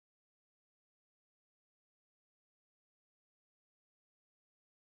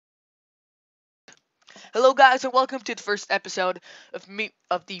Hello guys and welcome to the first episode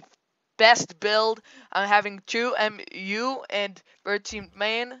of the best build. I'm having two MU and Bert Team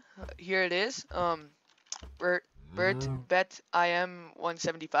Main. Here it is. Bert Bet I am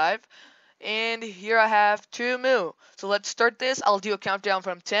 175. And here I have two Mu. So let's start this. I'll do a countdown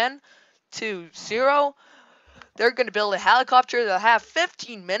from 10 to 0. They're gonna build a helicopter. They'll have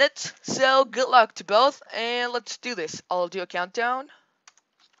 15 minutes. So good luck to both and let's do this. I'll do a countdown.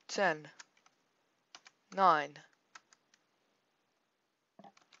 10, 9,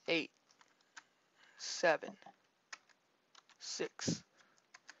 8, 7, 6,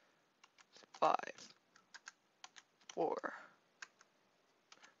 5, 4,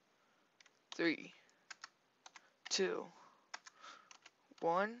 3, 2,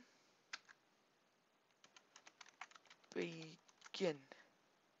 1. Begin.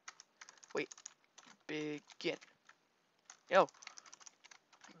 Wait. Begin. Yo.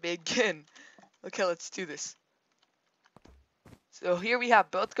 Begin. Okay, let's do this. So here we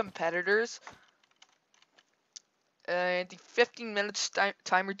have both competitors. And the 15 minutes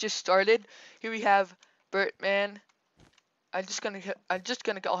timer just started. Here we have Bertman. I'm just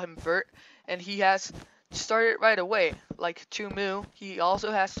gonna call him Bert, and he has started right away. Like Chumu, he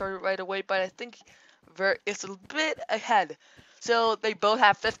also has started right away, but I think Bert is a bit ahead. So they both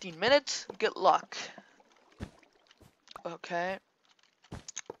have 15 minutes. Good luck. Okay.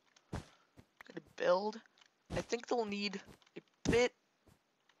 Gonna build. I think they'll need a bit.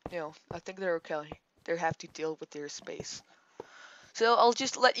 I think they're okay. They have to deal with their space. So I'll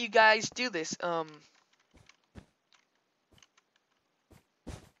just let you guys do this.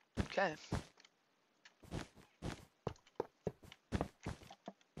 Okay.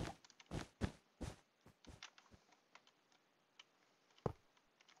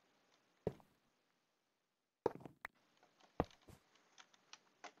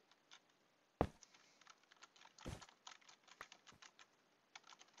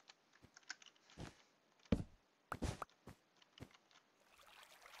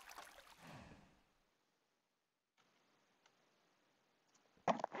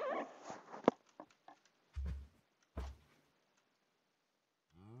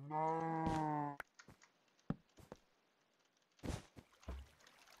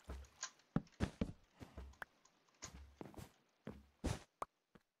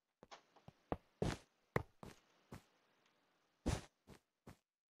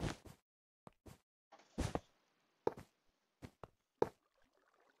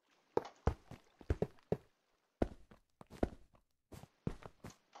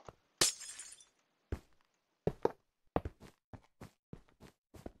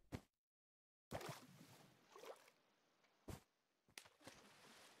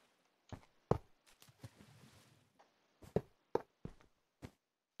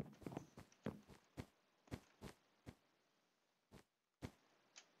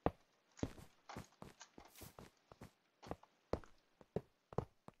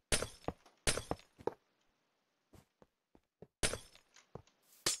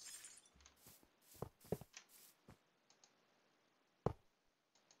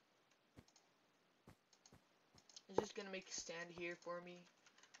 I'm just gonna make a stand here for me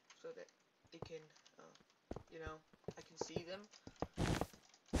so that they can, I can see them.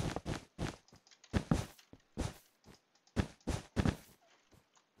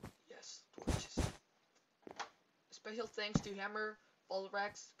 Yes, torches. Special thanks to Hammer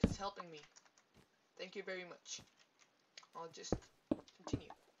Volrax for helping me. Thank you very much. I'll just continue.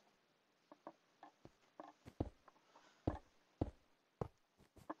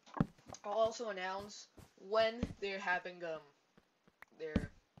 I'll also announce when they're having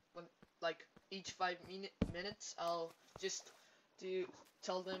their when like each 5 minutes I'll just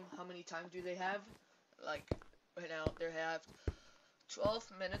tell them how many time do they have. Like right now they have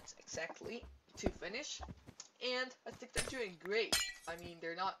 12 minutes exactly to finish, and I think they're doing great. I mean,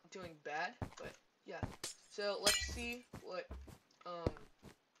 they're not doing bad, but yeah. So let's see what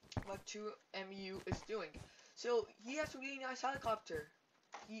 2MU is doing. So he has a really nice helicopter.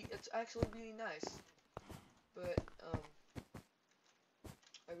 It's actually really nice, but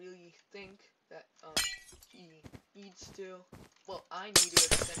I really think that he needs to. Well, I need to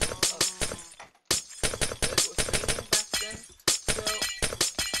extend it up. It was raining back then, so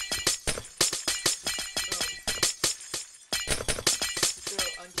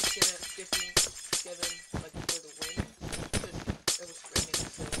I'm just gonna give him like for the wings because it was raining.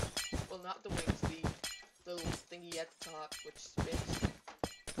 So, well, not the wings, the little thingy at the top which spins.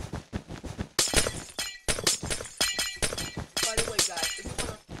 By the way, guys, if you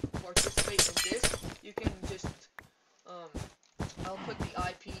want to participate in this, you can just, I'll put the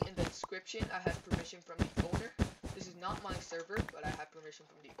IP in the description. I have permission from the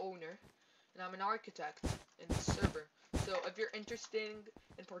and I'm an architect in the server. So if you're interested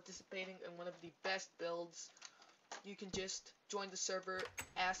in participating in one of the best builds, you can just join the server,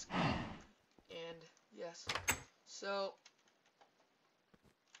 ask me, and yes. So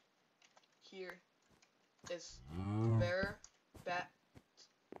here is Ver,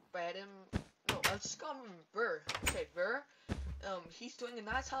 Badim. No, let's just call him Ver. Okay, Ver. He's doing a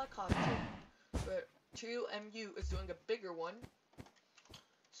nice helicopter, but 2MU is doing a bigger one.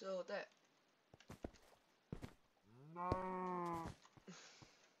 So that.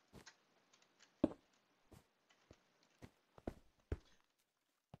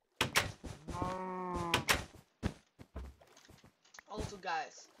 Also,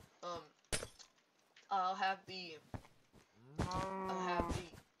 guys, I'll have the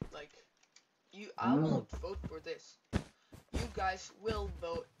like I won't vote for this. You guys will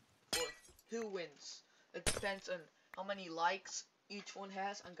vote for who wins. It depends on how many likes each one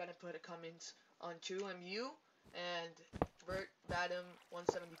has. I'm gonna put a comment on 2MU and Bert Badam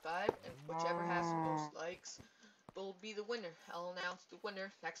 175, and whichever has the most likes will be the winner. I'll announce the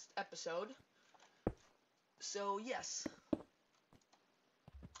winner next episode. So yes.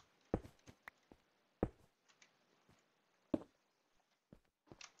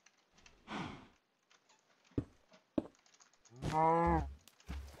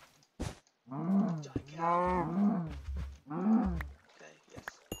 Giant cow. Okay, yes.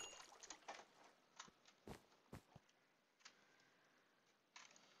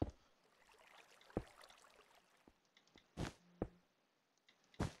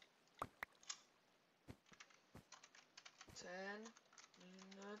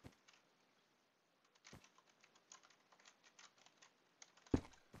 Minutes.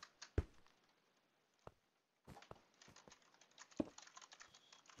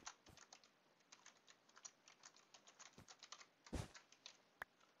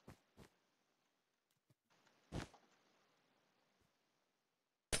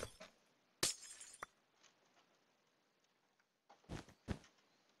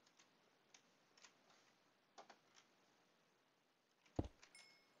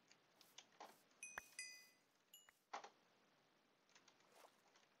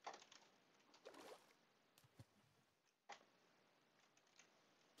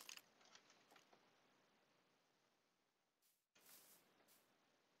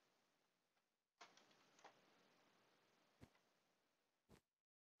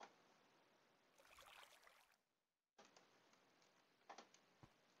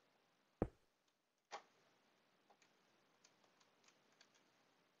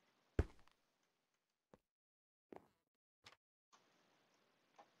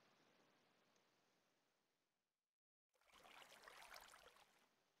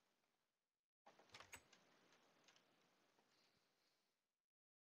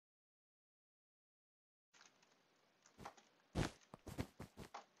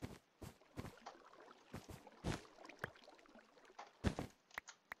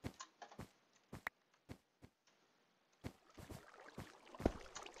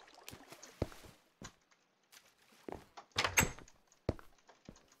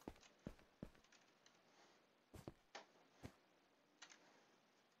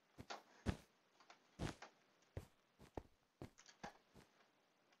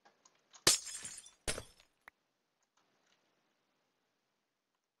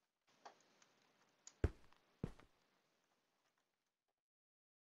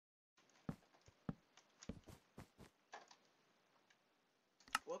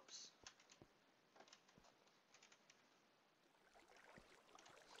 Whoops.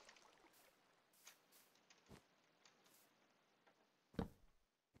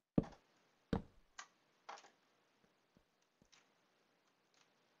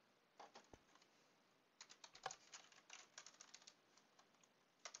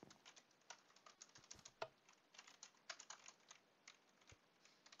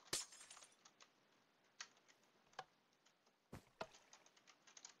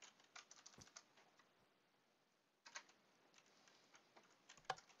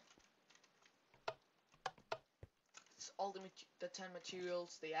 It's all the 10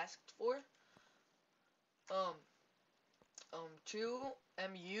 materials they asked for.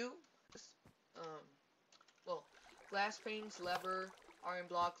 2MU, well, glass panes, lever, iron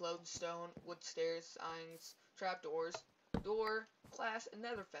block, lodestone, wood stairs, signs, trapdoors, door, glass, and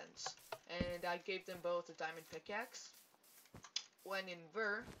nether fence. And I gave them both a diamond pickaxe. When in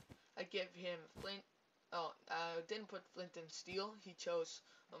Ver, I gave him flint. Oh, I didn't put flint and steel. He chose,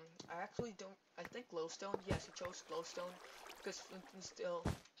 I think glowstone. Yes, he chose glowstone because flint and steel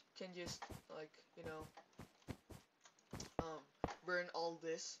can just, like, burn all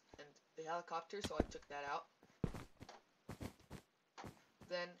this and the helicopter, so I took that out.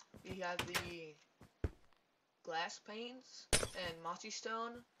 Then we have the glass panes and mossy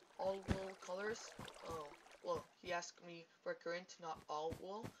stone, all wool colors. Oh, well, he asked me for current, not all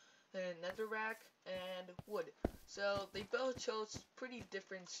wool. Then netherrack and wood. So they both chose pretty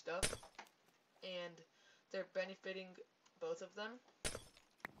different stuff, and they're benefiting both of them.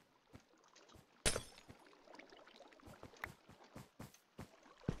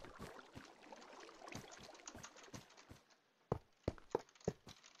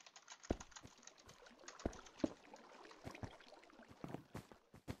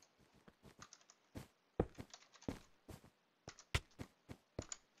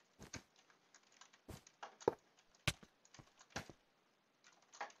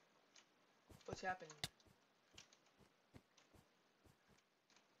 What's happening?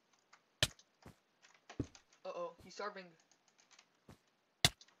 Uh-oh, he's starving.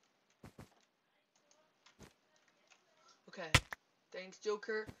 Okay, thanks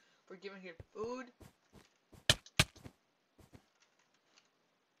Joker for giving him food.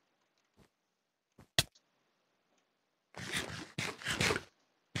 Okay,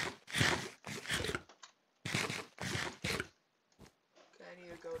 I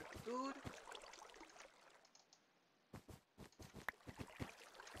need to go to food.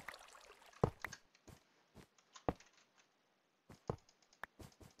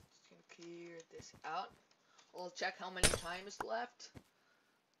 Just gonna clear this out. I'll check how many time is left.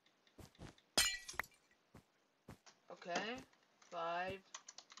 Okay, 5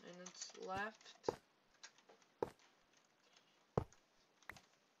 minutes left.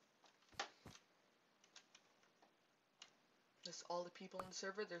 That's all the people in the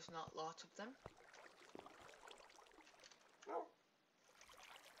server. There's not lots of them.